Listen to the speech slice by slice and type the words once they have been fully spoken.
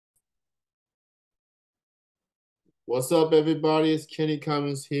What's up, everybody? It's Kenny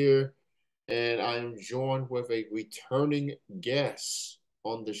Cummins here, and I am joined with a returning guest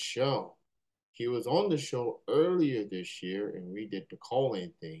on the show. He was on the show earlier this year, and we did the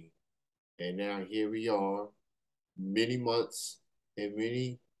call-in thing. And now here we are, many months and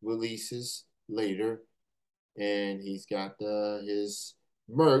many releases later, and he's got his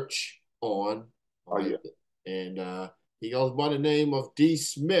merch on. All Oh right, yeah. and he goes by the name of D.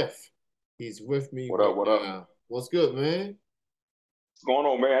 Smith. He's with me What up? right What up? now. What's good, man? What's going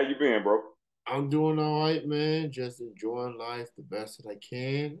on, man? How you been, bro? I'm doing all right, man. Just enjoying life the best that I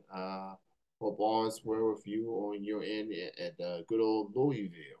can. Hope all is well with you on your end at good old Louisville.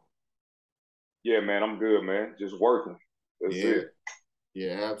 Yeah, man, I'm good, man. Just working. That's Yeah, it.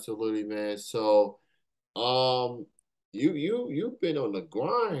 yeah, absolutely, man. So, um, you've been on the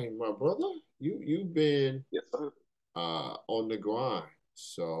grind, my brother. You've been Yes, sir. on the grind.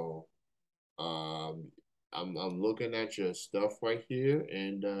 So, um, I'm looking at your stuff right here,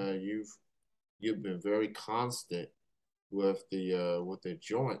 and you've been very constant with the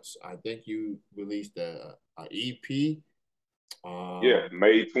joints. I think you released a EP. Yeah,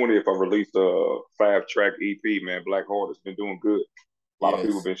 May 20th, I released a 5-track EP, man. Black Heart has been doing good. A lot of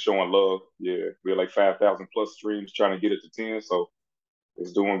people Yes, been showing love. Yeah, we're like 5,000 plus streams trying to get it to 10, so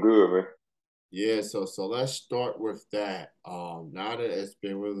it's doing good, man. yeah. So let's start with that. Now that it's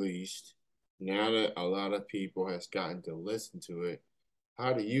been released, now that a lot of people has gotten to listen to it,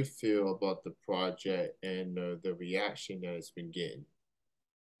 how do you feel about the project and the reaction that it's been getting?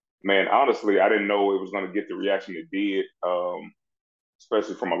 Man, honestly, I didn't know it was going to get the reaction it did,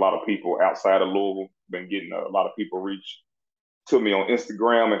 especially from a lot of people outside of Louisville. Been getting a lot of people reach to me on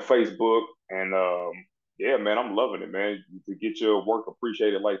Instagram and Facebook. And yeah, man, I'm loving it, man. To get your work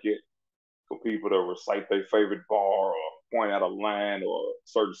appreciated like it, for people to recite their favorite bar or point out a line or a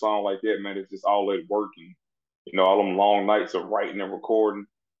certain song like that, man, it's just all that work and all them long nights of writing and recording.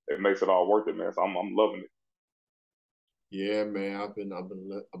 It makes it all worth it, man. So I'm loving it. Yeah, man. I've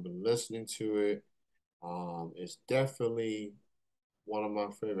been listening to it. It's definitely one of my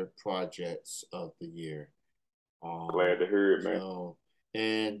favorite projects of the year. Glad Um, to hear it, man. so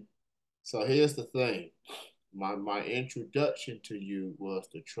and so here's the thing. My introduction to you was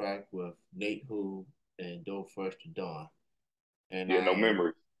the track with Nate Who and Do First to Dawn. And Yeah, no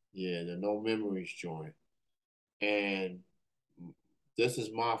memories. yeah, the No Memories joint. And this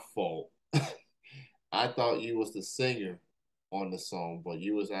is my fault. I thought you was the singer on the song, but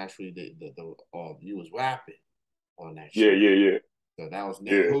you was actually the you was rapping on that Yeah, shit. yeah, yeah, So that was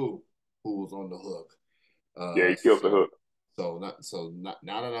Nate yeah, who was on the hook. yeah. Uh, He killed the so hook.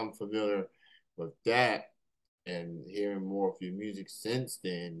 now that I'm familiar with that and hearing more of your music since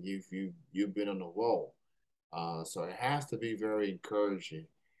then, you've been on the roll. So it has to be very encouraging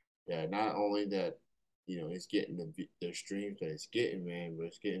that not only that it's getting the streams that it's getting, man, but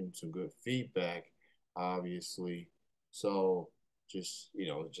it's getting some good feedback, obviously. So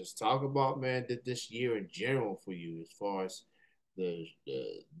just talk about, man, this year in general for you as far as the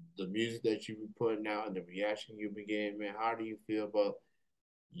music that you've been putting out and the reaction you've been getting, man. How do you feel about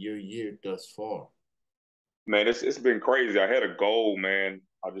your year thus far? Man, it's been crazy. I had a goal, man.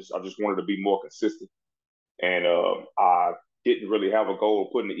 I just wanted to be more consistent. And I didn't really have a goal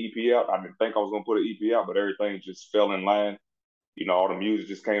of putting the EP out. I didn't think I was gonna put an EP out, but everything just fell in line. All the music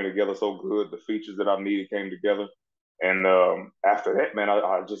just came together so good. The features that I needed came together. And after that, man,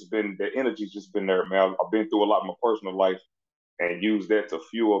 I just been the energy's just been there, man. I've been through a lot in my personal life and used that to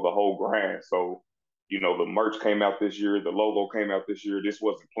fuel the whole grind. So, the merch came out this year, the logo came out this year. This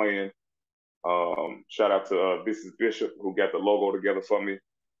wasn't planned. Shout out to This is Bishop who got the logo together for me.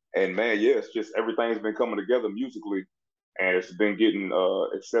 And man, yeah, it's just everything's been coming together musically, and it's been getting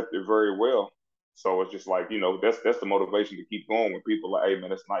accepted very well. So it's just like that's the motivation to keep going when people are like, hey man,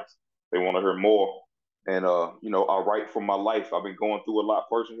 that's nice. They want to hear more, and I write from my life. I've been going through a lot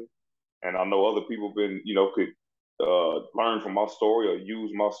personally, and I know other people been could learn from my story or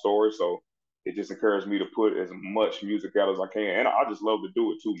use my story. So it just encouraged me to put as much music out as I can, and I just love to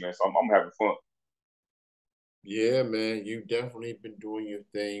do it too, man. So I'm having fun. Yeah, man, you definitely been doing your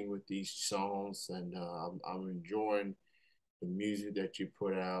thing with these songs, and I'm enjoying the music that you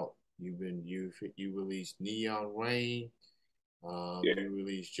put out. You released Neon Rain. Yeah, You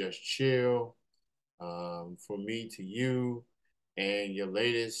released Just Chill. From Me to You, and your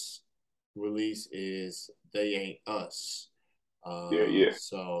latest release is They Ain't Us. yeah, yeah,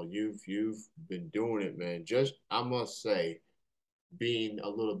 So you've been doing it, man. Just I must say, being a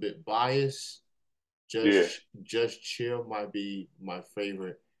little bit biased, yeah. Just Chill might be my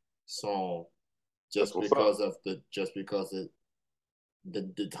favorite song, That's what's up. just because it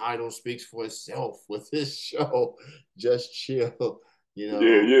the title speaks for itself with this show. Just chill, you Yeah, know.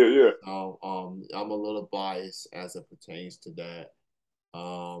 yeah, yeah. I'm a little biased as it pertains to that.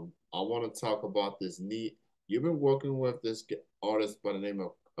 I want to talk about this neat. You've been working with this artist by the name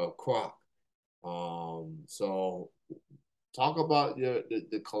of Croc. So talk about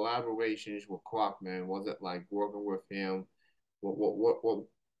the collaborations with Croc, man. Was it like working with him?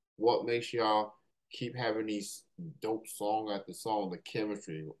 What makes y'all keep having these dope song after song? The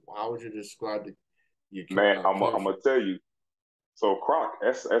chemistry. How would you describe your Man, I'm chemistry? gonna tell you. So Croc,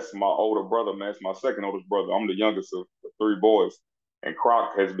 that's my older brother, man. It's my second oldest brother. I'm the youngest of the three boys, and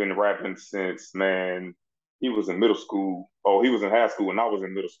Croc has been rapping since, man, he was in middle school. Oh, he was in high school, and I was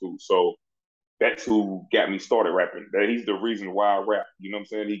in middle school. So that's who got me started rapping. That he's the reason why I rap. You know what I'm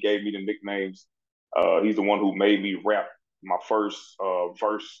saying? He gave me the nicknames. He's the one who made me rap my first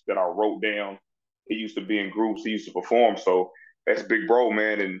verse that I wrote down. He used to be in groups. He used to perform. So that's big bro,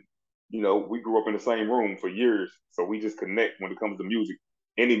 man. And we grew up in the same room for years. So we just connect when it comes to music.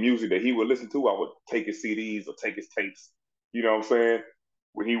 Any music that he would listen to, I would take his CDs or take his tapes. You know what I'm saying?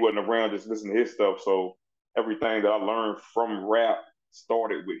 When he wasn't around, just listen to his stuff. So everything that I learned from rap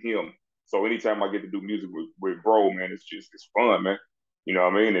started with him. So anytime I get to do music with bro, man, it's fun, man. You know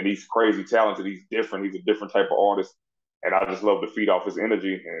what I mean? And he's crazy talented. He's different. He's a different type of artist, and I just love to feed off his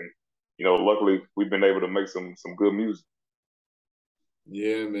energy. And luckily we've been able to make some good music.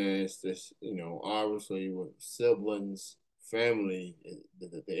 Yeah, man. It's just obviously with siblings, family,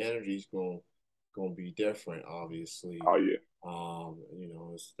 the energy's gonna be different. Obviously, Oh yeah,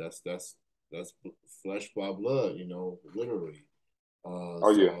 that's flesh by blood. Literally. oh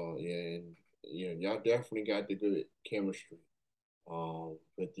yeah, So yeah, and y'all definitely got the good chemistry.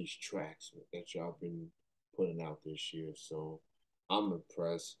 With these tracks that y'all been putting out this year. So I'm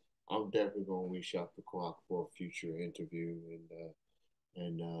impressed. I'm definitely gonna reach out to Clark for a future interview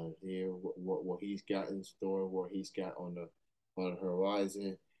and hear what he's got in store, what he's got on the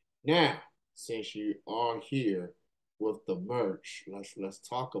horizon. Now, since you are here with the merch, let's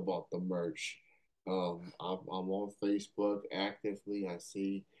talk about the merch. I'm on Facebook actively. I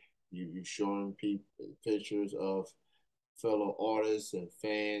see you showing people pictures of fellow artists and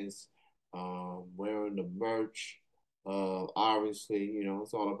fans wearing the merch. Obviously,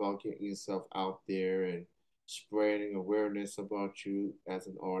 it's all about getting yourself out there and spreading awareness about you as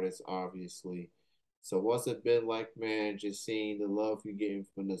an artist, obviously. So, what's it been like, man, just seeing the love you're getting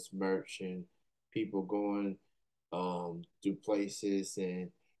from this merch and people going to places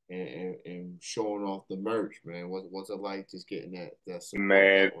and showing off the merch, man? What's it like just getting that support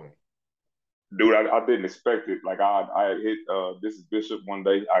man, that way? dude, I didn't expect it. Like I had hit this is Bishop one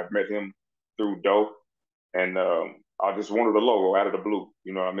day. I met him through Doe, and I just wanted a logo out of the blue.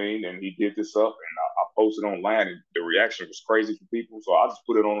 You know what I mean? And he did this up, and I posted online, and the reaction was crazy for people. So I just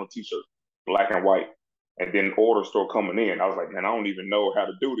put it on a T-shirt, black and white, and then orders started coming in. I was like, man, I don't even know how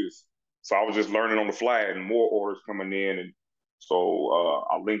to do this. So I was just learning on the fly, and more orders coming in, and so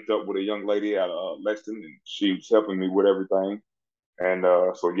I linked up with a young lady at Lexington, and she was helping me with everything. And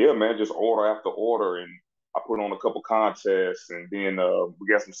so yeah, man, just order after order, and I put on a couple contests, and then we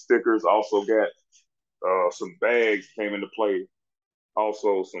got some stickers. I also got some bags came into play,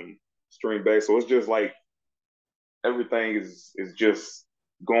 also some string bags. So it's just like everything is just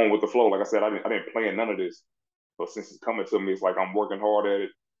going with the flow. Like I said, I didn't plan none of this, but since it's coming to me, it's like I'm working hard at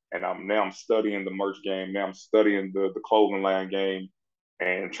it, and I'm studying the merch game. Now I'm studying the clothing line game,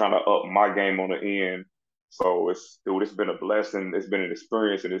 and trying to up my game on the end. So it's been a blessing. It's been an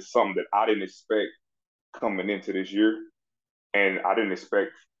experience, and it's something that I didn't expect coming into this year, and I didn't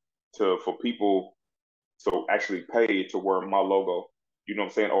expect to for people to actually pay to wear my logo. You know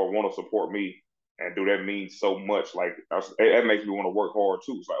what I'm saying, or want to support me. And do that mean so much? Like that makes me want to work hard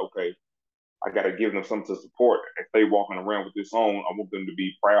too. It's like, okay, I got to give them something to support. If they walking around with this on, I want them to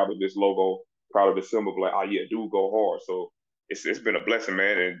be proud of this logo, proud of the symbol. Like, oh yeah, do go hard. So it's been a blessing,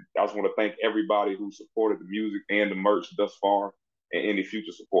 man. And I just want to thank everybody who supported the music and the merch thus far, and any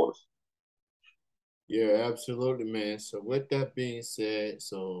future supporters. Yeah, absolutely, man. So with that being said,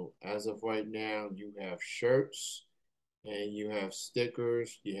 so as of right now, you have shirts and you have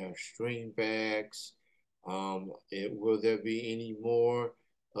stickers, you have string bags. Will there be any more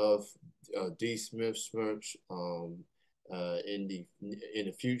of D. Smith's merch in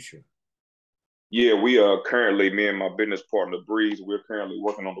the future? Yeah, we are currently, me and my business partner Breeze, we're currently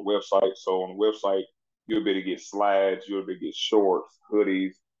working on the website. So on the website, you'll be able to get slides, you'll be able to get shorts,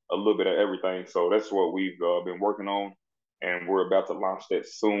 hoodies, a little bit of everything. So that's what we've been working on, and we're about to launch that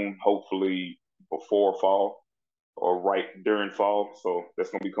soon, hopefully before fall or right during fall. So that's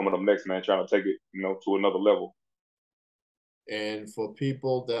gonna be coming up next, man. Trying to take it, to another level. And for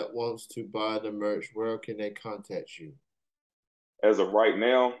people that wants to buy the merch, where can they contact you? As of right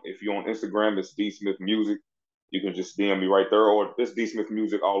now, if you're on Instagram, it's D Smith Music. You can just DM me right there, or it's D Smith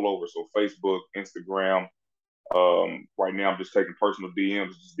Music all over. So Facebook, Instagram. Right now, I'm just taking personal DMs.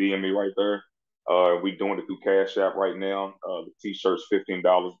 Just DM me right there. We doing it through Cash App right now. The T-shirts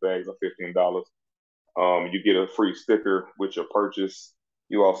 $15, bags are $15. You get a free sticker with your purchase.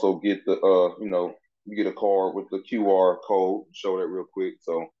 You also get you get a card with the QR code. Show that real quick.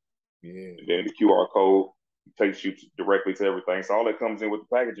 So Yeah. and then the QR code takes you directly to everything. So all that comes in with the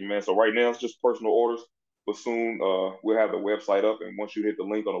packaging, man. So right now it's just personal orders, but soon we'll have the website up, and once you hit the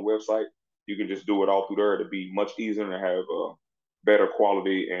link on the website, you can just do it all through there. It'll be much easier and have better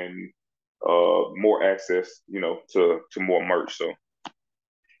quality and more access, to more merch. So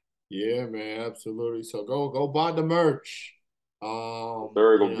Yeah, man, absolutely. So go buy the merch.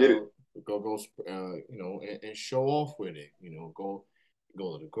 there, You go get it. know, and show off with it. Go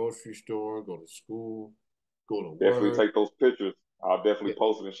to the grocery store, go to school, go to Definitely work. take those pictures. I'll definitely Get,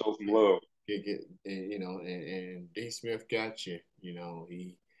 post it and show some yeah, love. and D Smith got you. He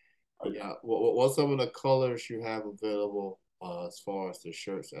got what's some of the colors you have available as far as the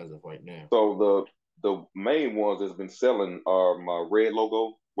shirts as of right now? So the main ones that's been selling are my red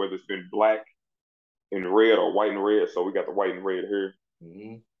logo, whether it's been black in red or white and red. So we got the white and red here.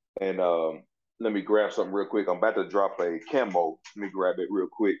 Hmm. And let me grab something real quick. I'm about to drop a camo. Let me grab it real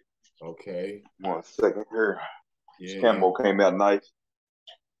quick. Okay. 1 second here. This Yeah, yeah. camo came out nice.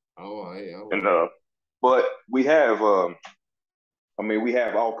 All right, all And right. but we have we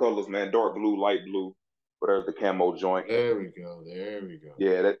have all colors, man. Dark blue, light blue, whatever the camo joint. There we go. There we go.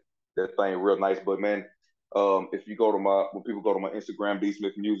 Yeah, that thing real nice. But man, if you go to when people go to my Instagram, D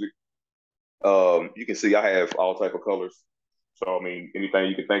Smith Music, you can see I have all type of colors. So I mean, anything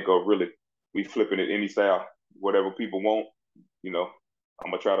you can think of, really, we flipping it any style, whatever people want. You know,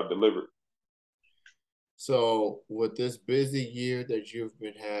 I'm gonna try to deliver it. So with this busy year that you've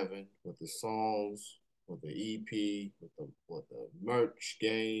been having with the songs, with the EP, with the merch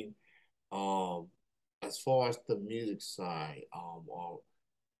game, um, as far as the music side,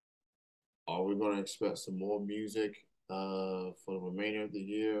 are we going to expect some more music for the remainder of the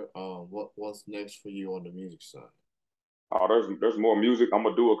year? What's next for you on the music side? Oh, there's more music. I'm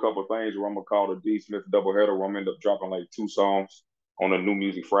gonna do a couple of things where I'm gonna call the D Smith doubleheader, where I'm end up dropping like 2 songs on the New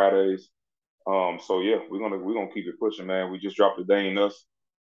Music Fridays. So yeah, we're gonna keep it pushing, man. We just dropped the Day Ain't Us.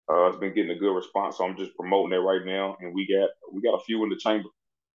 It's been getting a good response, so I'm just promoting it right now, and we got a few in the chamber.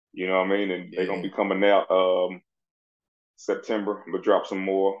 You know what I mean? And they're gonna Yeah, be coming out September. I'm gonna drop some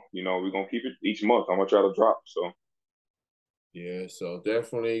more. We're gonna keep it each month. I'm gonna try to drop. So yeah. So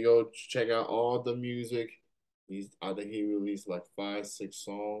definitely go check out all the music. I think he released like 5, 6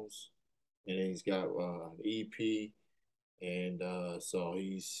 songs, and then he's got an EP, and so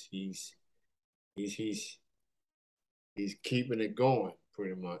he's he's keeping it going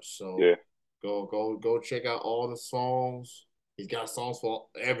pretty much. So yeah, go check out all the songs. He's got songs for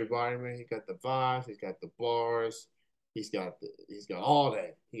everybody, man. He got the vibes, he's got the bars, he's got all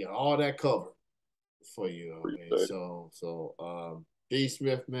that. He got all that covered for you, man. appreciate it. So D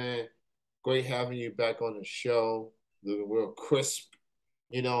Smith, man, great having you back on the show. Looking real crisp,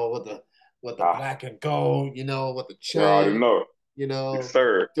 with the Ah, black and gold, with the you already chain, know. Yes,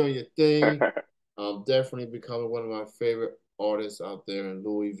 sir. doing your thing. Definitely becoming one of my favorite artists out there in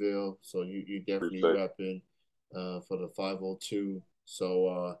Louisville. So you definitely Appreciate repping for the 502.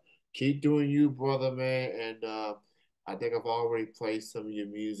 So keep doing you, brother, man. And I think I've already played some of your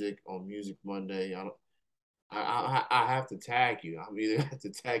music on Music Monday. I have to tag you. I'm either have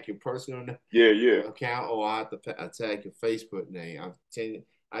to tag your personal it. Yeah, yeah. account or I have to tag your Facebook name.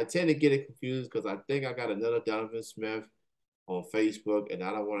 I tend to get it confused because I think I got another Donovan Smith on Facebook, and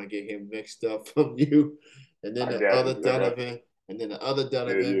I don't want to get him mixed up from you. And then I the got other you. I got Donovan, and then the other you. Yeah,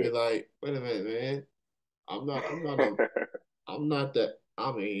 Donovan yeah. be like, "Wait a minute, man. I'm not that.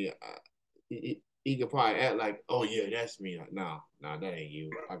 I mean, he could probably act like, oh yeah, that's me. Like, no, that ain't you.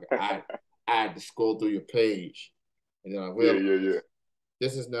 I had to scroll through your page, and then I Yeah, realized yeah, yeah.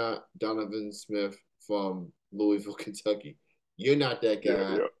 this is not Donovan Smith from Louisville, Kentucky. You're not that Yeah,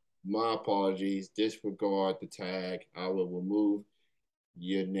 guy. yeah. My apologies. Disregard the tag. I will remove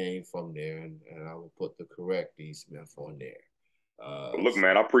your name from there, and I will put the correct D Smith on there. But look,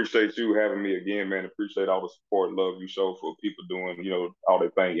 man, I appreciate you having me again, man. Appreciate all the support and love you show for people doing, all their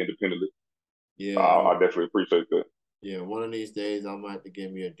thing independently. Yeah, I definitely appreciate that. yeah. One of these days, I might have to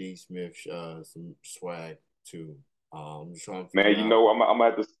give me a D Smith some swag too. I'm just trying to Man, figure you out. know, I'm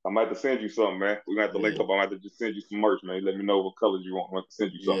gonna have to send you something, man. We're gonna have to link Yeah, up. I'm gonna have to just send you some merch, man. Let me know what colors you want. I'm gonna have to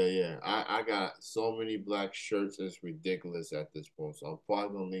send you something. yeah. I got so many black shirts, it's ridiculous at this point. So I'm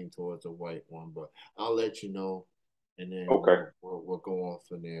probably gonna lean towards a white one, but I'll let you know, and then Okay. we'll go on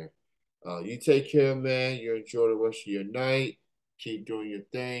from there. You take care, man. You enjoy the rest of your night. Keep doing your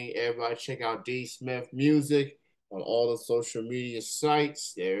thing. Everybody, check out D Smith Music on all the social media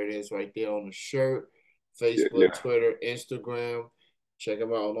sites. There it is, right there on the shirt. Yeah, Facebook, yeah. Twitter, Instagram. Check him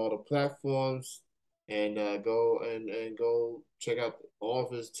out on all the platforms and go check out all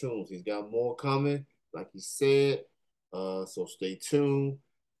of his tunes. He's got more coming, like he said. So stay tuned.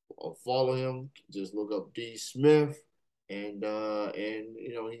 Or follow him. Just look up D Smith, and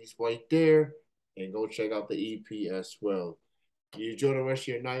he's right there. And go check out the EP as well. You enjoy the rest of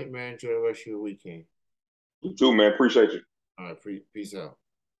your night, man. Enjoy the rest of your weekend. You too, man. Appreciate you. All right, peace out.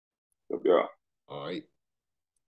 Yeah. All right.